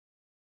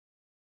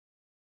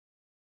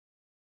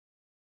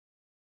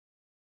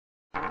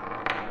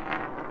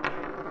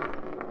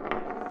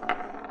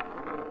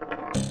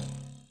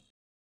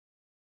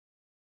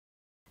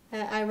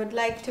I would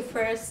like to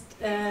first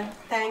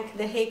thank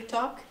the Hague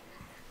Talk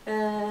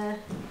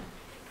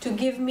to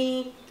give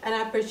me an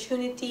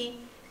opportunity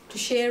to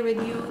share with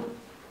you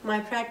my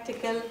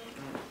practical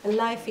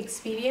life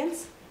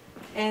experience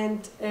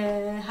and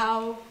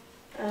how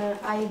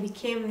I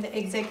became the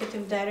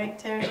executive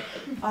director,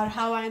 or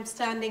how I'm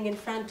standing in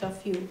front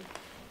of you.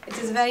 It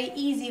is very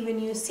easy when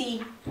you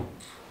see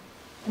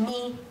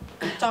me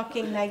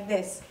talking like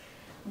this,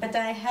 but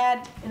I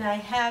had and I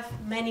have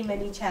many,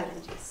 many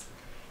challenges.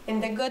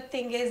 And the good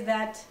thing is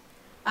that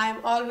I'm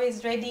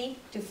always ready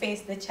to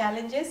face the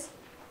challenges.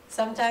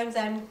 Sometimes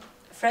I'm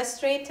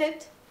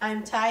frustrated,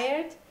 I'm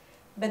tired,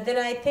 but then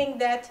I think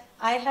that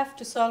I have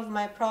to solve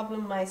my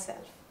problem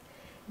myself.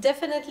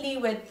 Definitely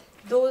with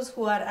those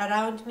who are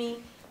around me,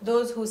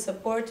 those who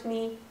support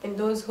me, and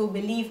those who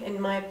believe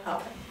in my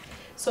power.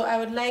 So I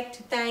would like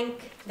to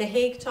thank the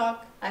Hague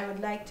Talk. I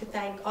would like to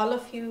thank all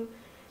of you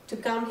to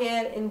come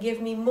here and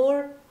give me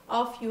more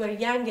of your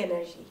young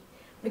energy,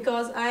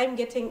 because I'm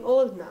getting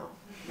old now.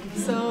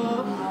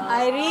 So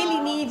I really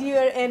need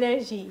your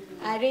energy.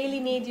 I really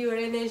need your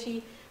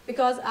energy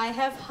because I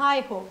have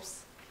high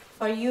hopes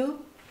for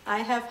you. I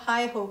have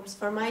high hopes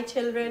for my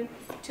children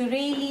to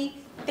really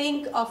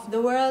think of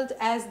the world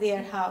as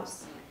their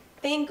house.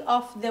 Think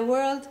of the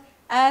world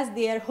as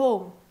their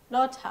home,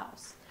 not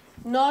house.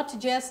 Not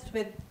just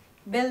with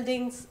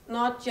buildings,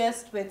 not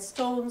just with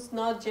stones,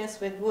 not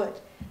just with wood,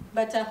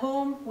 but a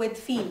home with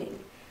feeling,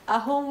 a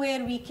home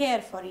where we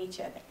care for each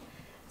other.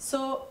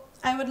 So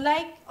I would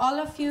like all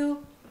of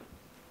you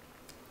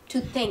to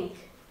think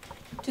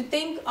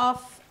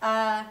of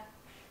a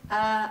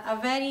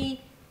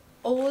very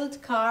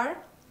old car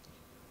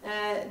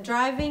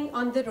driving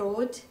on the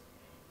road,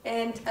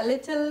 and a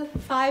little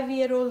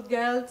 5-year-old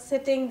girl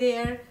sitting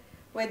there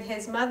with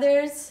his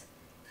mothers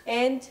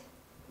and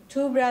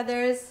 2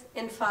 brothers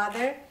and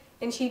father,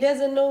 and she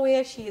doesn't know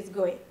where she is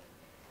going.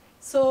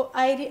 So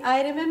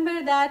I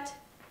remember that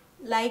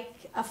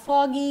like a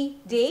foggy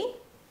day,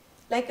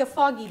 like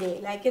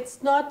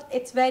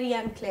it's very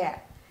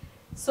unclear.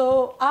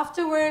 So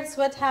afterwards,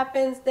 what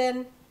happens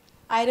then,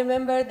 I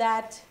remember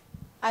that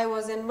I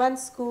was in one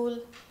school,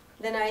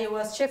 then I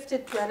was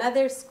shifted to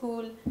another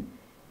school,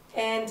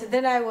 and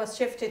then I was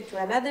shifted to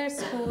another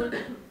school.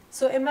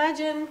 So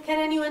imagine, can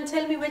anyone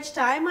tell me which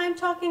time I'm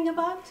talking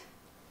about?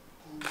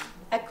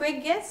 A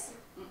quick guess?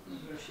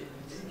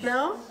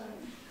 No?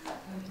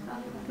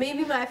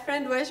 Maybe my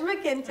friend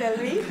Wajma can tell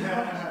me.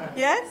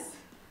 Yes?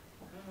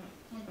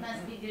 It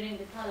must be during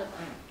the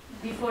Taliban,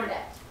 before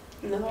that.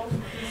 No.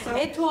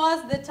 It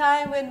was the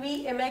time when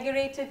we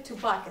immigrated to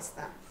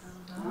Pakistan.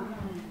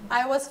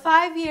 I was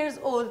 5 years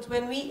old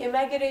when we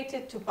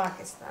immigrated to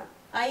Pakistan.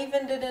 I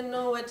even didn't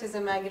know what is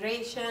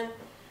immigration,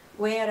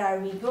 where are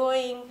we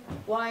going,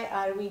 why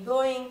are we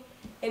going,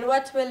 and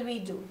what will we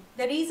do.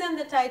 The reason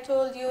that I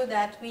told you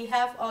that we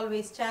have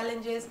always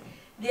challenges,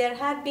 there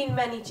had been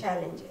many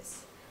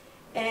challenges.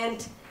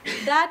 And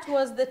that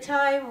was the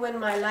time when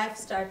my life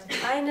started.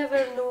 I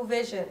never knew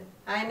vision.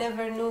 I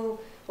never knew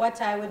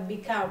what I would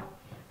become.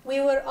 We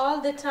were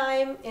all the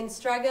time in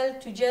struggle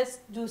to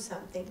just do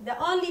something. The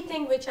only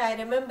thing which I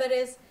remember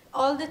is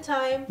all the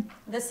time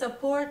the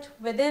support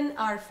within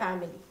our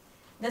family,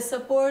 the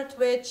support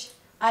which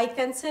I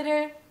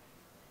consider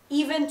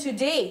even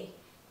today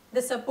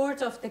the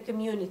support of the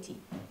community.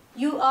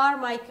 You are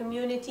my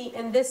community,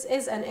 and this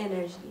is an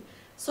energy.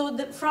 So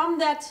from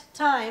that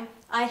time,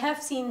 I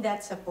have seen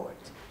that support.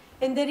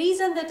 And the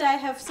reason that I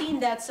have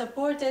seen that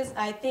support is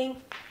I think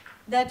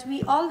that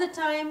we all the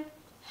time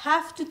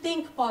have to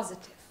think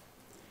positive.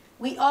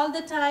 We all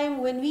the time,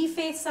 when we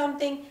face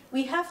something,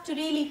 we have to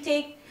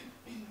really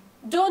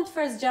don't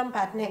first jump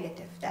at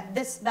negative, that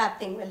this bad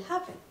thing will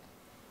happen.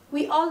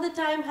 We all the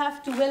time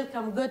have to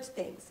welcome good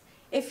things.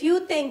 If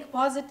you think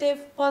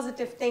positive,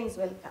 positive things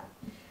will come.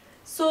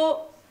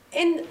 So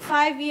in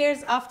 5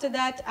 years after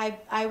that,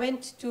 I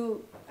went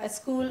to a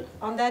school.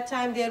 On that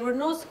time, there were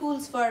no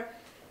schools for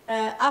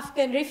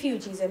Afghan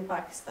refugees in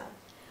Pakistan.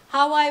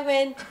 How I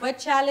went, what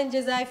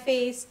challenges I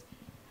faced,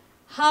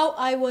 how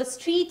I was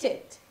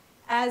treated,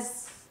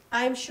 as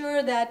I'm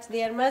sure that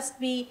there must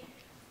be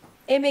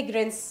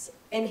immigrants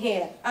in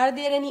here. Are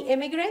there any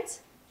immigrants?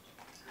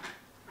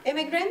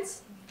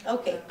 Immigrants?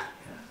 Okay.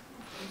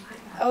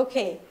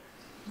 Okay.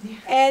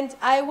 And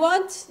I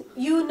want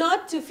you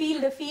not to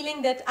feel the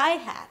feeling that I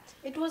had.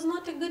 It was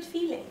not a good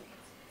feeling.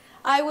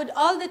 I would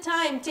all the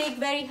time take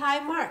very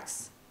high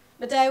marks,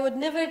 but I would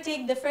never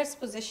take the first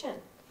position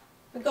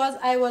because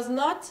I was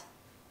not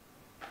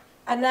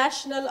a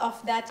national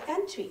of that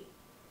country.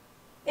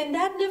 And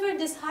that never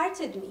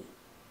disheartened me,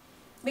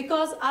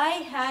 because I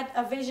had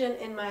a vision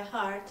in my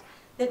heart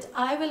that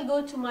I will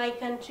go to my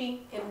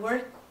country and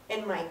work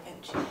in my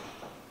country.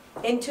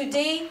 And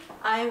today,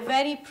 I am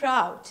very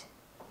proud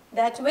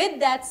that with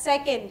that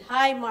second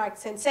high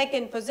marks and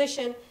second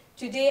position,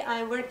 today I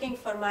am working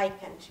for my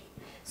country.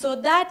 So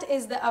that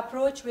is the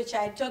approach which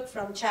I took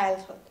from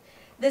childhood.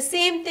 The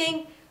same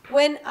thing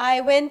when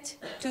I went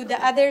to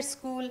the other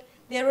school,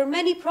 there were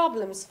many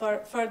problems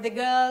for the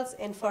girls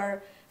and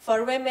for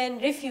women,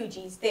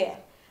 refugees there.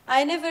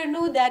 I never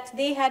knew that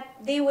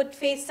they would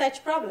face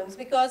such problems,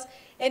 because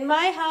in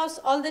my house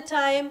all the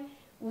time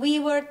we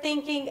were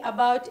thinking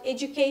about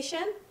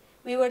education.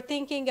 We were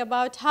thinking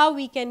about how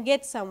we can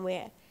get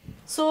somewhere.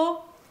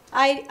 So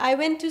I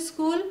went to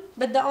school,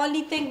 but the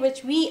only thing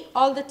which we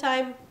all the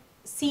time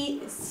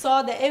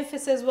saw the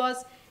emphasis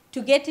was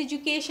to get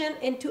education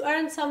and to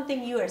earn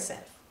something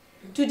yourself,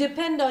 to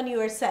depend on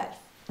yourself.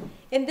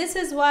 And this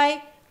is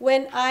why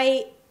when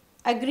I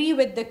agree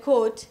with the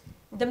quote,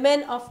 the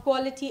men of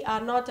quality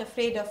are not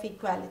afraid of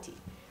equality.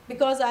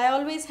 Because I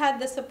always had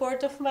the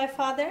support of my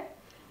father,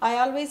 I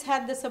always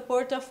had the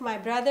support of my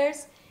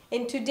brothers,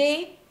 and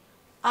today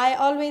I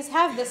always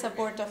have the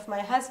support of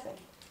my husband.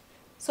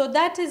 So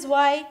that is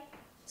why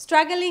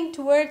struggling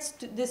towards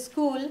the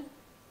school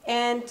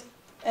and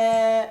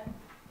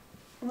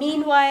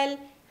meanwhile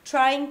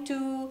trying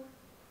to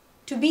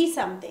be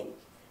something.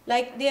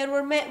 Like there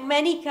were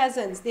many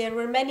cousins, there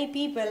were many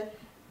people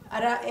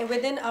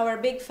within our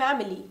big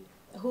family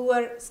who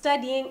were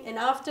studying, and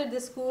after the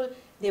school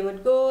they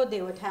would go,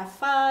 they would have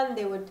fun,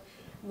 they would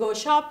go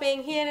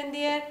shopping here and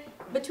there,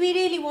 but we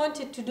really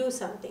wanted to do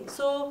something.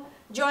 So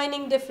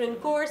joining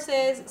different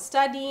courses,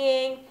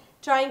 studying,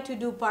 trying to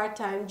do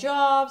part-time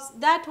jobs,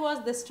 that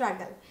was the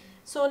struggle.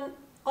 So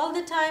all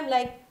the time,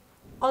 like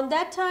on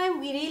that time,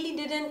 we really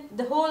didn't,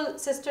 the whole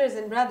sisters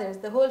and brothers,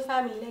 the whole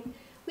family, like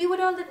we would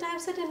all the time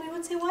sit and we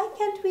would say, why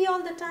can't we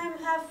all the time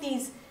have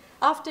these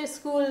after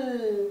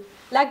school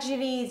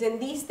luxuries and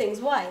these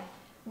things? Why?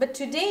 But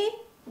today,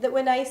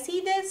 when I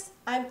see this,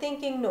 I'm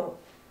thinking, no,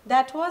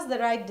 that was the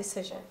right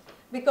decision.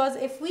 Because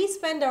if we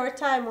spend our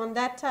time on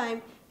that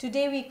time,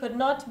 today we could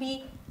not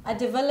be a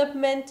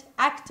development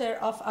actor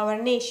of our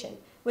nation,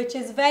 which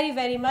is very,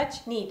 very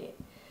much needed.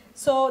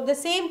 So the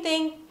same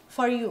thing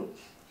for you.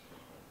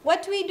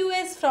 What we do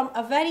is from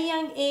a very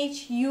young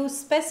age, you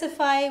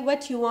specify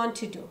what you want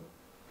to do.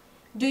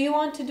 Do you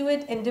want to do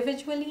it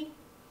individually?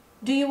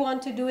 Do you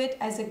want to do it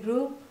as a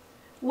group?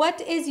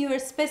 What is your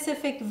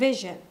specific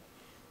vision?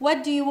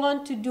 What do you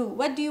want to do?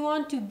 What do you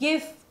want to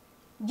give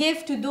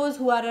to those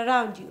who are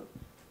around you?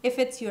 If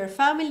it's your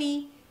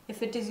family,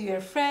 if it is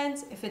your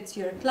friends, if it's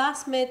your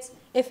classmates,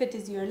 if it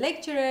is your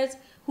lecturers,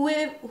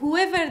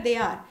 whoever they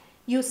are,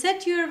 you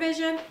set your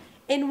vision,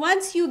 and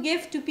once you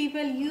give to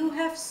people, you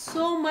have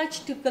so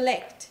much to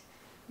collect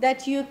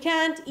that you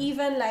can't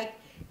even, like,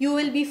 you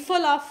will be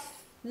full of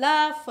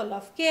love, full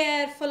of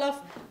care, full of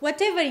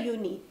whatever you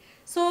need.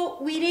 So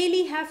we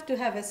really have to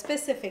have a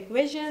specific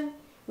vision.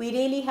 We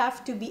really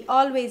have to be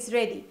always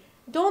ready.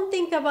 Don't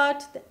think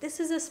about that this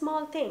is a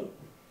small thing.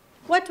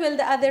 What will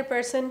the other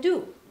person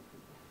do?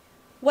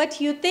 What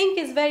you think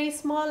is very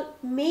small,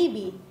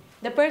 maybe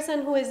the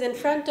person who is in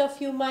front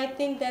of you might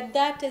think that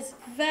that is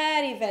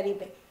very, very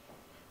big.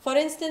 For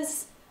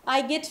instance,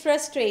 I get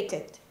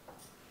frustrated.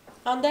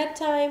 On that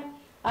time,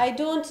 I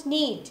don't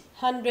need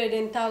hundreds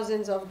and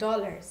thousands of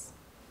dollars.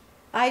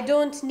 I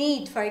don't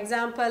need, for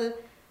example,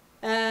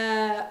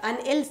 an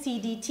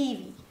LCD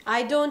TV.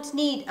 I don't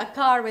need a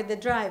car with a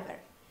driver.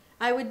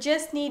 I would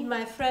just need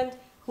my friend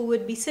who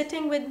would be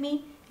sitting with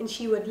me, and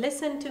she would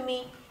listen to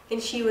me,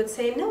 and she would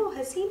say, no,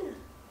 Hasina,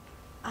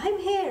 I'm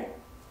here.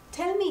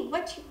 Tell me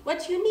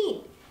what you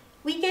need.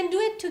 We can do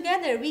it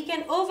together. We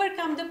can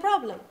overcome the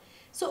problem.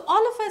 So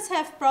all of us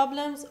have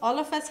problems. All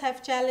of us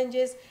have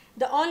challenges.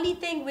 The only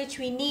thing which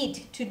we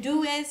need to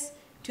do is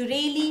to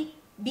really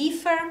be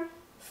firm,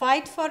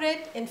 fight for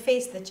it, and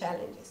face the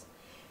challenges.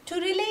 To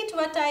relate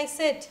what I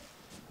said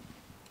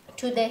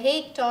to the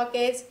Hague Talk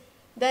is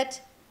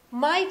that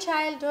my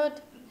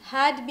childhood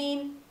had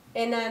been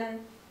in a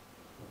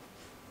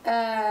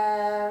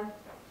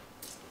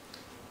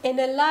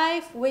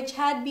life which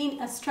had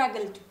been a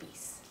struggle to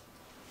peace.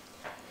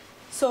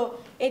 So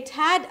it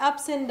had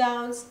ups and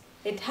downs,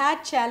 it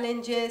had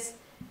challenges,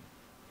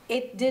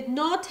 it did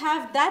not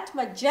have that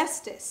much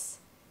justice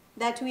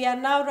that we are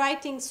now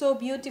writing so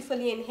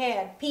beautifully in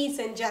here, peace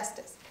and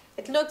justice.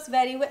 It looks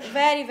very,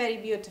 very, very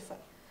beautiful.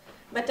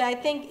 But I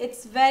think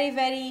it's very,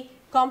 very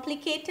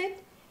complicated.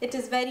 It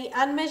is very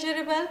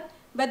unmeasurable.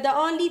 But the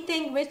only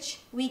thing which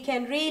we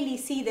can really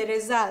see the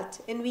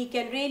result and we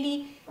can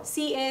really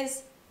see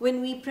is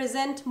when we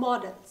present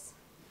models.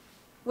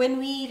 When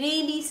we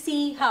really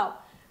see how.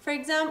 For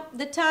example,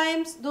 the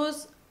times,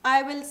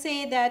 I will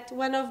say that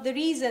one of the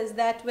reasons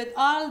that with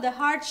all the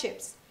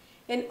hardships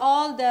and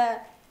all the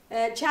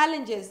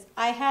challenges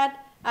I had,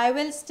 I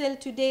will still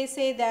today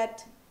say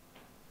that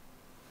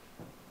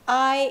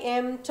I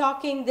am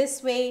talking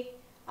this way.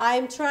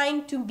 I'm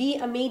trying to be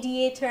a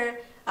mediator.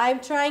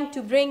 I'm trying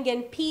to bring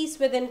in peace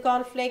within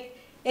conflict,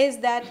 is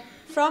that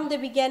from the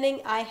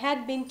beginning I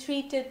had been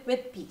treated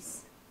with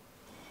peace.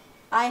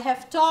 I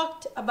have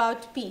talked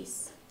about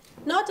peace.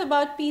 Not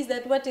about peace,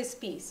 that what is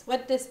peace?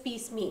 What does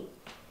peace mean?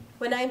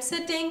 When I'm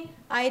sitting,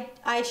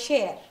 I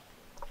share.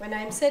 When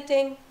I'm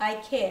sitting, I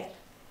care.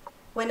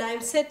 When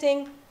I'm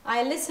sitting,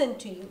 I listen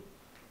to you.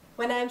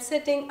 When I'm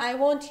sitting, I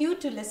want you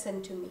to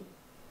listen to me.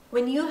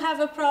 When you have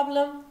a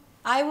problem,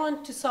 I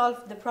want to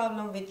solve the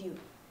problem with you.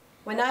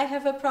 When I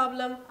have a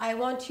problem, I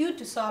want you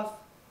to solve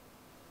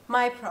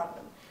my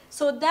problem.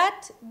 So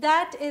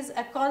that is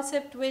a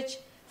concept which,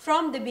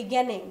 from the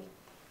beginning,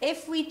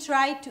 if we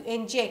try to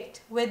inject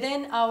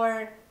within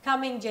our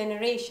coming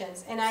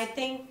generations, and I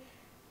think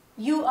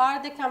you are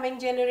the coming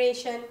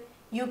generation,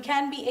 you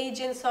can be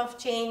agents of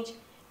change,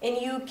 and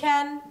you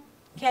can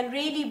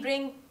really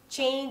bring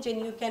change,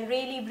 and you can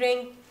really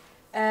bring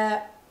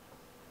a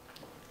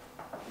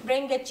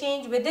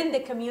change within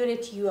the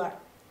community you are.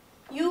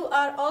 You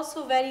are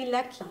also very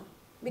lucky,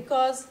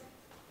 because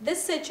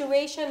this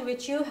situation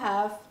which you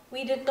have,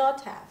 we did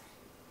not have.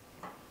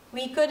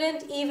 We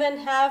couldn't even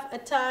have a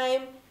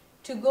time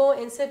to go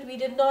and sit. We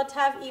did not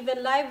have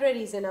even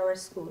libraries in our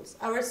schools.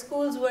 Our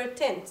schools were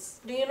tents.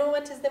 Do you know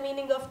what is the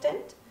meaning of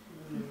tent?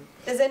 Mm-hmm.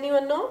 Does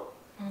anyone know?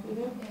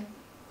 Mm-hmm.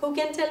 Who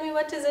can tell me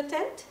what is a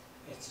tent?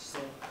 It's the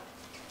same.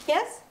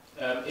 Yes?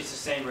 It's the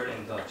same word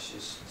in Dutch.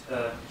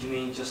 You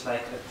mean just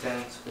like a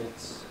tent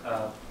with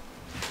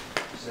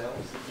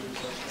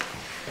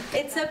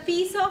It's a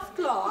piece of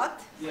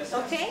cloth, yes,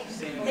 okay?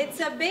 It's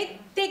a big,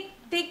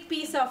 thick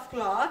piece of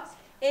cloth,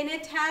 and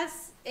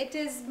it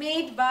is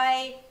made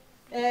by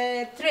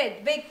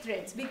big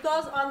threads,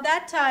 because on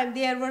that time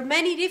there were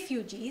many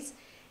refugees,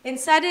 and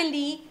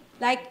suddenly,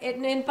 like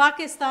in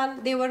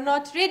Pakistan, they were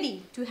not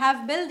ready to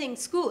have building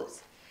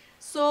schools.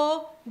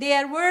 So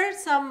there were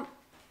some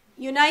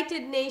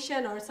United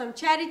Nations or some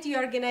charity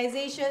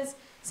organizations,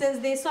 since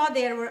they saw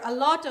there were a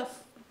lot of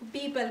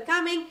people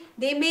coming,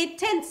 they made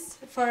tents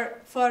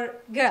for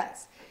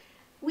girls.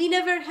 We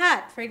never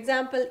had, for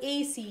example,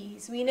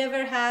 ACs. We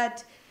never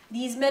had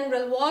these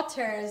mineral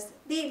waters.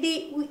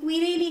 We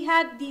really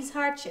had these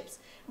hardships,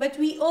 but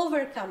we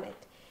overcome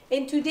it.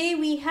 And today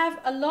we have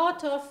a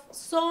lot of,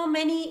 so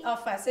many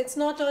of us. It's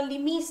not only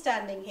me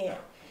standing here.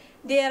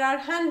 There are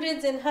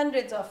hundreds and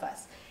hundreds of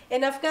us.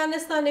 In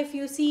Afghanistan, if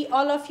you see,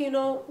 all of you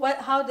know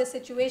how the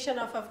situation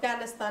of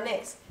Afghanistan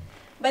is.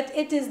 But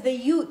it is the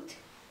youth,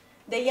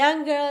 the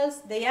young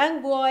girls, the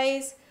young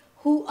boys,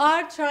 who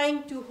are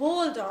trying to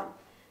hold on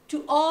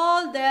to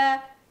all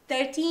the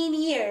 13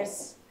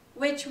 years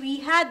which we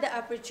had the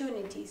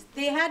opportunities.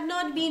 They had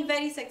not been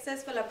very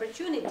successful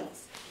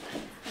opportunities,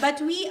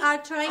 but we are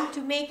trying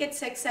to make it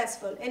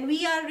successful, and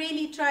we are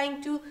really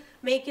trying to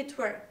make it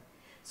work.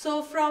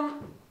 So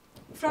from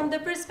the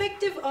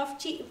perspective of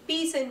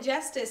peace and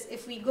justice,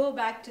 if we go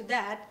back to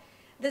that,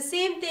 the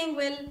same thing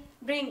will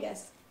bring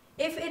us.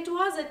 If it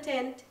was a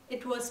tent,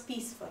 it was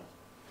peaceful.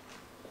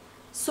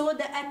 So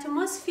the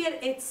atmosphere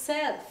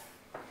itself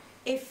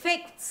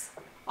affects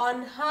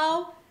on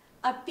how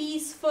a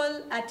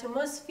peaceful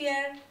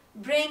atmosphere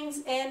brings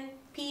in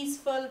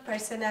peaceful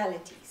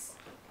personalities.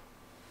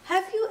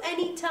 Have you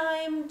any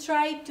time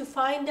tried to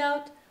find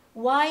out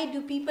why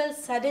do people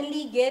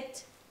suddenly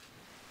get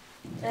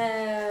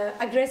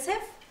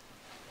aggressive?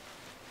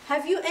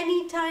 Have you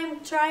any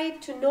time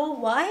tried to know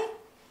why?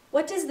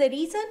 What is the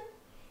reason?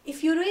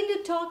 If you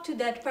really talk to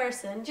that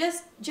person,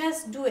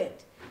 just do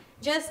it.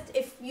 Just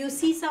if you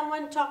see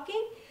someone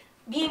talking,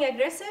 being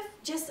aggressive,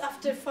 just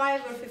after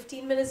 5 or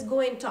 15 minutes,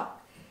 go and talk.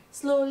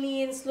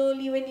 Slowly and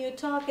slowly, when you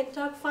talk and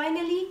talk,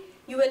 finally,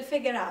 you will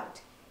figure out.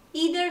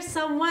 Either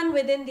someone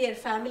within their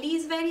family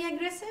is very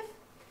aggressive,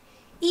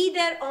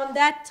 either on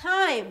that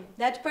time,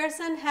 that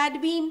person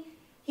had been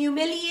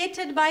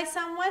humiliated by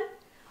someone,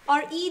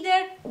 or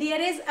either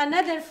there is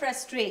another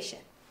frustration.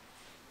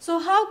 So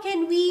how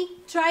can we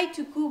try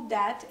to cope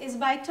that? Is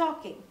by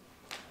talking,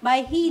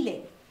 by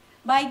healing,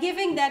 by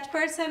giving that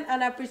person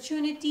an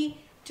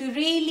opportunity to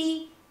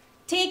really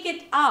take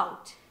it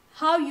out.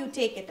 How you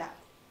take it out?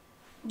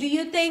 Do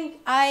you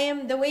think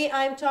the way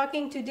I'm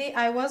talking today,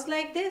 I was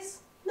like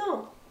this?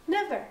 No,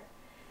 never.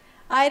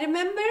 I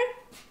remember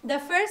the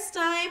first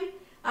time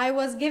I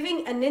was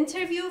giving an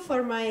interview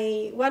for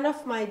one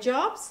of my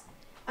jobs,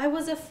 I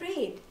was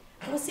afraid.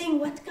 I was saying,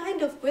 what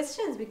kind of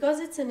questions? Because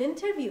it's an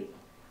interview.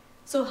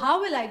 So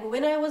how will I go?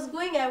 When I was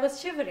going, I was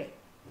shivering.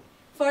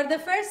 For the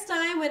first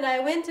time, when I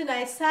went and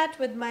I sat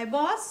with my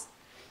boss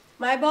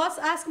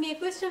asked me a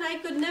question I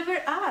could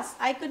never ask.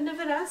 I could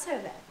never answer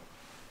that.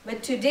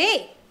 But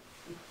today,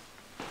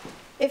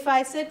 if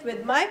I sit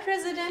with my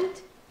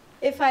president,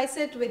 if I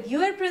sit with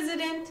your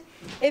president,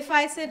 if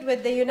I sit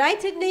with the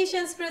United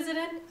Nations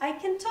president, I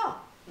can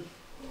talk.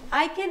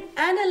 I can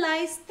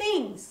analyze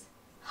things.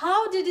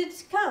 How did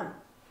it come?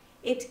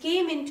 It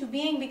came into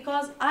being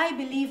because I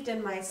believed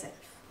in myself.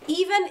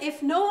 Even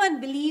if no one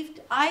believed,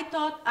 I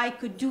thought I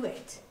could do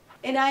it.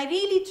 And I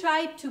really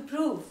tried to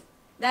prove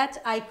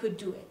that I could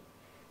do it.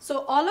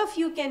 So all of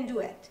you can do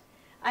it.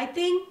 I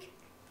think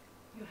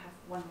you have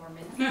one more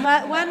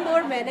minute. One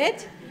more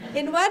minute.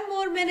 In 1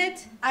 more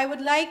minute, I would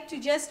like to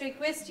just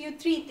request you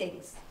 3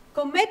 things.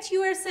 Commit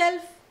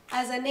yourself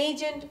as an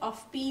agent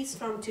of peace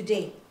from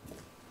today.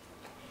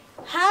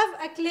 Have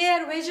a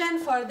clear vision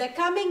for the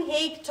coming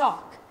Hague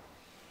Talk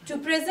to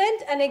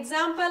present an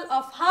example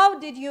of how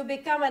did you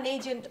become an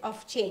agent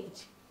of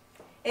change.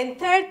 And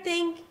third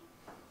thing,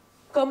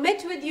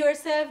 commit with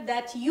yourself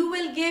that you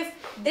will give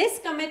this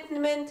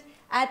commitment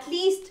at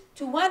least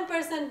to one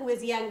person who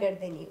is younger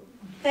than you.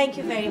 Thank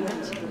you very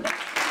much.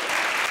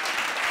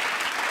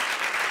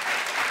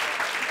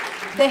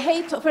 the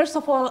hate, first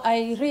of all,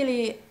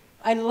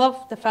 I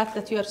love the fact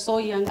that you are so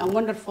young and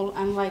wonderful,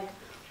 and like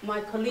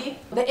my colleague,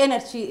 the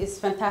energy is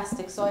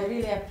fantastic. So I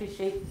really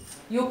appreciate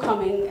you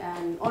coming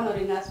and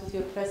honoring us with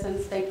your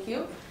presence. Thank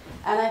you.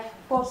 And I,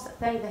 of course,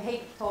 thank the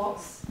Hague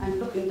Talks. I'm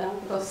looking down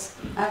because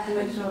I have to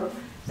make sure.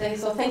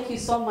 So thank you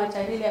so much.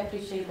 I really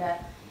appreciate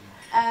that.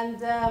 And,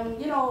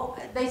 you know,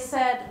 we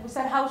said,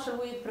 how should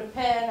we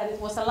prepare? And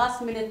it was a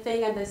last minute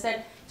thing. And they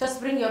said,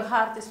 just bring your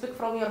heart, speak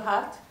from your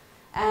heart.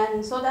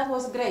 And so that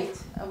was great.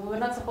 We were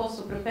not supposed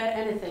to prepare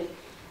anything.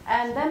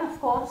 And then,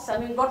 of course, I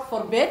mean, God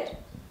forbid,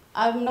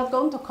 I'm not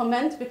going to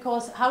comment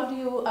because how do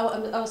you,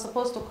 I was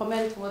supposed to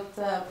comment what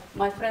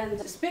my friend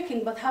is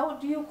speaking, but how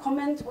do you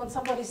comment when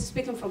somebody is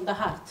speaking from the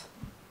heart?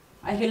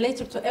 I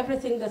related to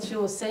everything that she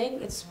was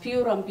saying. It's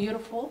pure and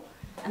beautiful.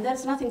 And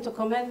there's nothing to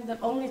comment,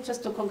 only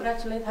just to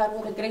congratulate her.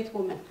 What a great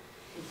woman.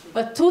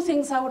 But two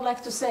things I would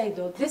like to say,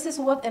 though. This is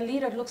what a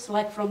leader looks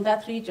like from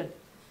that region.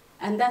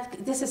 And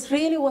this is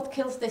really what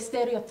kills the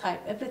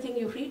stereotype. Everything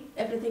you read,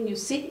 everything you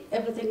see,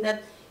 everything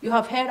that you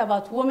have heard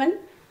about women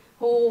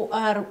who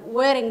are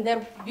wearing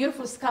their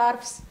beautiful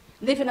scarves,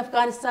 live in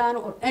Afghanistan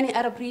or any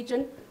Arab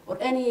region or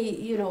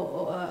any,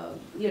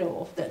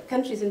 of the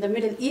countries in the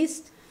Middle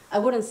East. I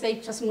wouldn't say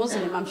just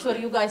Muslim. I'm sure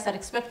you guys are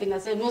expecting I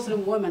say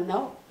Muslim women.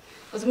 No.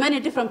 Because many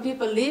different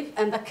people live,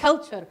 and the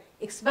culture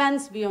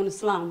expands beyond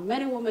Islam.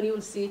 Many women you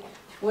will see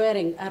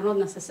wearing are not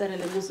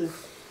necessarily Muslim.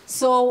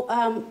 So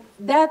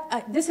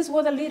this is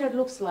what a leader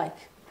looks like.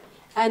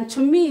 And to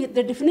me,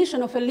 the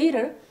definition of a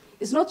leader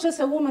is not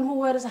just a woman who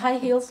wears high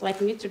heels like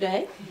me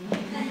today,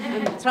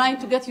 and trying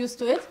to get used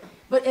to it,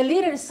 but a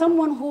leader is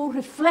someone who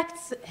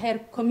reflects her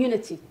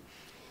community.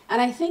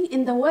 And I think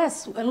in the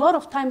West, a lot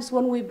of times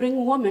when we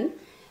bring women,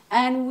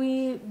 and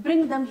we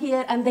bring them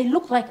here, and they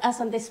look like us,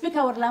 and they speak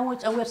our language,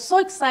 and we're so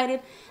excited.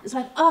 It's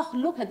like, oh,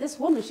 look at this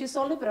woman. She's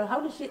so liberal.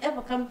 How did she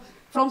ever come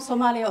from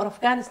Somalia or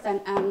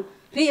Afghanistan and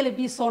really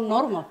be so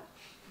normal?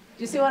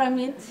 Do you see what I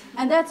mean?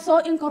 And that's so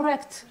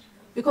incorrect.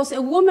 Because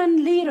a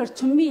woman leader,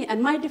 to me,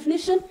 and my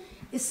definition,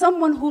 is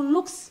someone who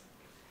looks,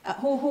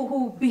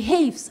 who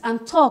behaves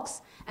and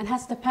talks and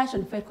has the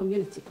passion for her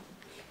community.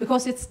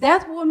 Because it's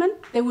that woman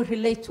they will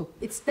relate to.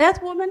 It's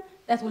that woman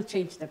that will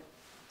change them.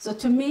 So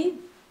to me,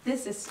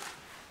 this is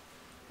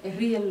a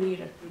real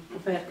leader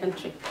of our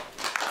country.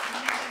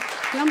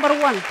 Number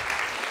one.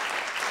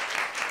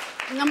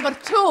 Number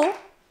two,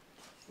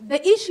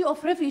 the issue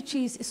of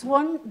refugees is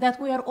one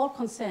that we are all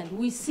concerned.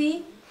 We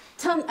see,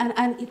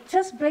 and it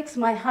just breaks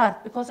my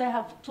heart because I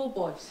have two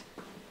boys.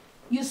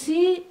 You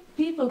see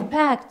people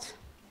packed,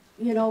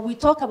 we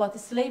talk about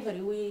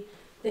slavery,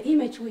 the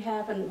image we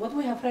have and what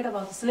we have read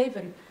about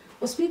slavery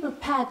was people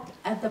packed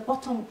at the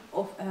bottom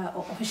of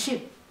a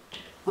ship,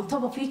 on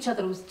top of each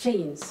other with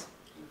chains.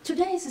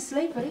 Today is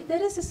slavery.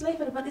 There is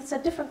slavery, but it's a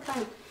different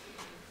kind.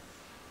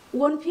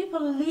 When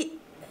people leave,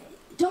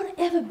 don't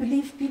ever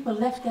believe people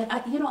left there.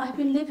 I've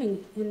been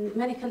living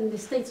in the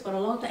States for a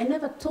long time. I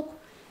never took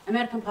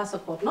American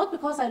passport, not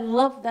because I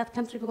love that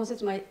country, because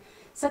it's my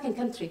second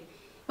country,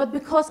 but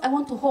because I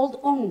want to hold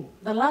on.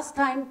 The last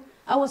time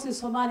I was in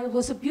Somalia, it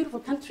was a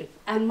beautiful country.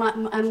 And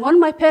when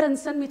my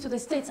parents sent me to the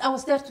States, I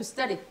was there to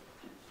study.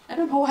 I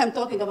don't know why I'm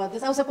talking about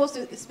this. I was supposed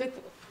to speak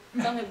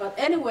something, but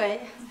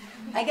anyway,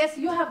 I guess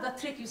you have the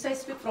trick. You say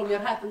speak from your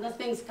heart and then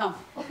things come.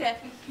 Okay.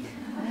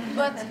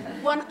 But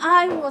when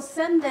I was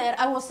sent there,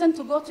 I was sent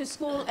to go to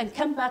school and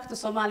come back to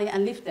Somalia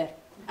and live there.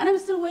 And I'm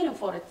still waiting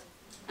for it.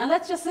 And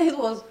let's just say it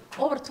was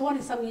over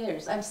 20-some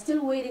years. I'm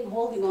still waiting,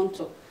 holding on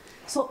to.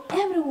 So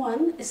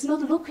everyone is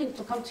not looking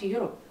to come to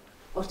Europe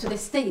or to the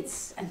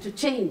States and to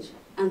change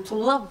and to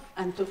love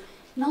and to,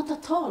 not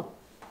at all.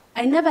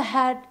 I never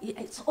had,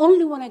 it's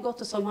only when I go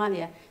to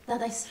Somalia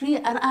that I see,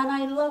 and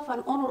I love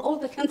and honor all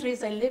the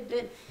countries I lived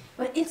in,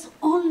 but it's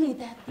only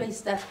that place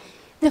that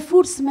the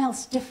food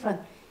smells different,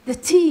 the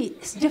tea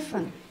is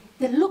different,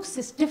 the looks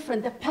is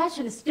different, the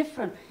passion is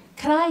different,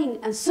 crying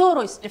and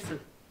sorrow is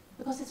different,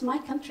 because it's my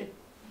country.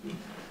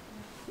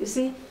 You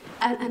see,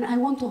 and I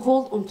want to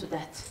hold on to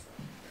that.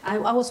 I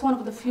was one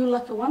of the few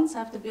lucky ones, I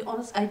have to be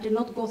honest. I did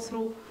not go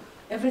through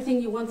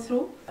everything you went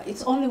through.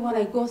 It's only when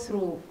I go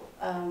through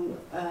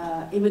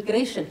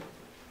immigration.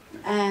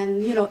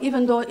 And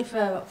even though if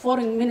a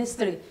foreign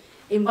ministry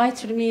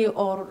invited me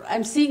or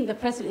I'm seeing the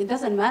president, it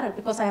doesn't matter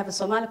because I have a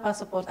Somali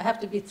passport, I have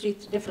to be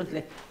treated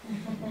differently.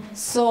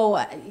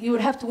 So you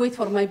would have to wait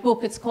for my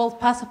book. It's called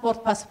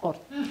Passport.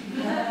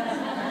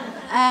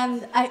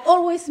 And I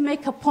always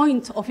make a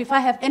point of if I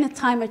have any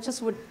time, I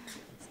just would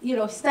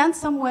stand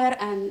somewhere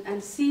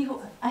and see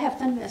who, I have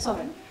 10 minutes,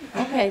 sorry.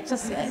 Okay,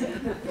 just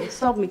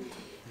stop me.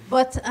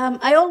 But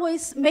I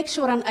always make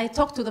sure and I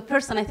talk to the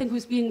person I think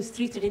who's being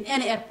mistreated in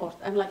any airport.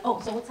 I'm like,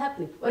 oh, so what's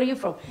happening? Where are you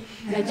from?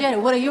 Nigeria,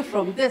 where are you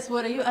from? This,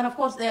 where are you? And of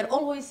course, they're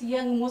always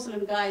young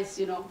Muslim guys,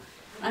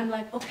 I'm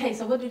like, okay,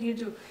 so what did you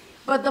do?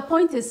 But the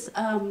point is,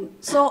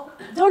 so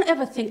don't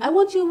ever think, I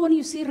want you, when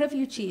you see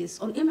refugees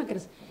or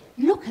immigrants,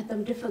 look at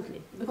them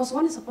differently. Because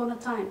once upon a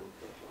time,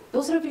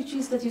 those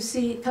refugees that you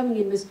see coming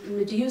in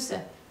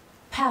Medusa,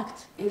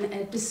 packed in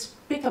a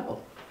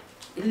despicable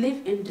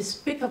live in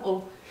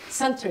despicable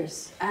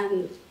centers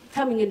and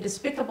coming in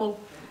despicable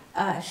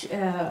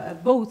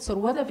boats or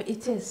whatever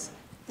it is.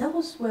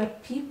 Those were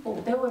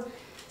people, they were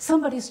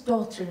somebody's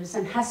daughters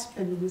and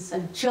husbands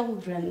and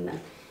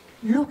children.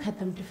 Look at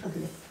them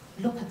differently.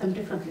 Look at them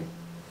differently.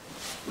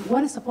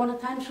 Once upon a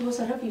time, she was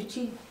a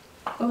refugee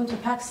going to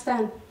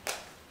Pakistan,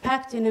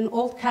 packed in an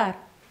old car.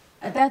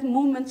 At that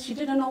moment, she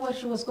didn't know where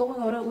she was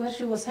going or where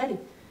she was heading.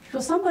 She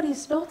was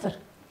somebody's daughter.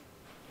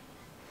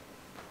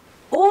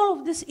 All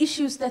of these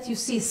issues that you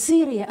see,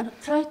 Syria, and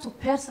try to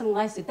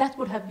personalize it, that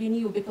would have been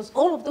you, because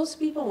all of those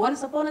people,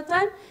 once upon a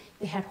time,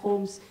 they had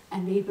homes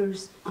and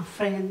neighbors and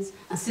friends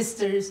and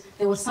sisters.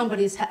 They were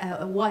somebody's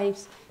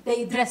wives.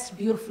 They dressed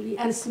beautifully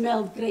and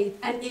smelled great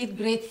and ate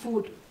great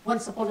food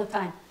once upon a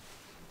time.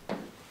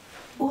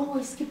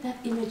 Always keep that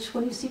image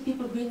when you see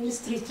people being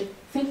mistreated.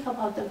 Think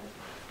about them.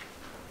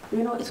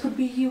 You know, it could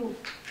be you.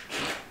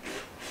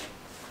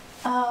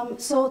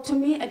 So to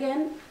me,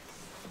 again,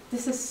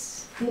 this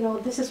is, you know,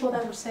 this is what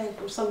I would say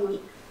for someone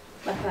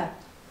like that.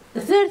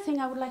 The third thing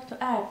I would like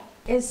to add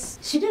is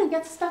she didn't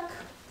get stuck.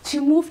 She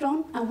moved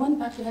on and went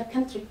back to her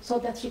country so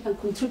that she can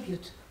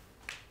contribute.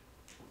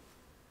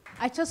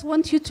 I just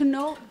want you to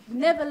know,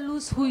 never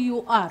lose who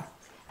you are.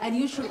 And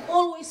you should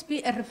always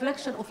be a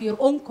reflection of your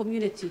own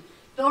community.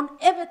 Don't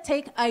ever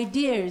take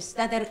ideas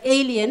that are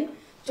alien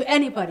to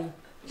anybody.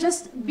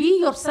 Just be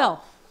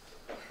yourself.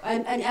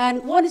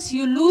 And once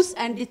you lose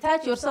and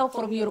detach yourself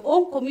from your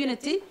own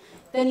community,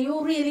 then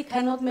you really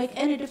cannot make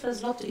any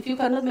difference. If you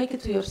cannot make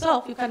it to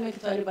yourself, you can't make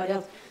it to anybody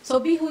else. So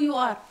be who you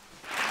are.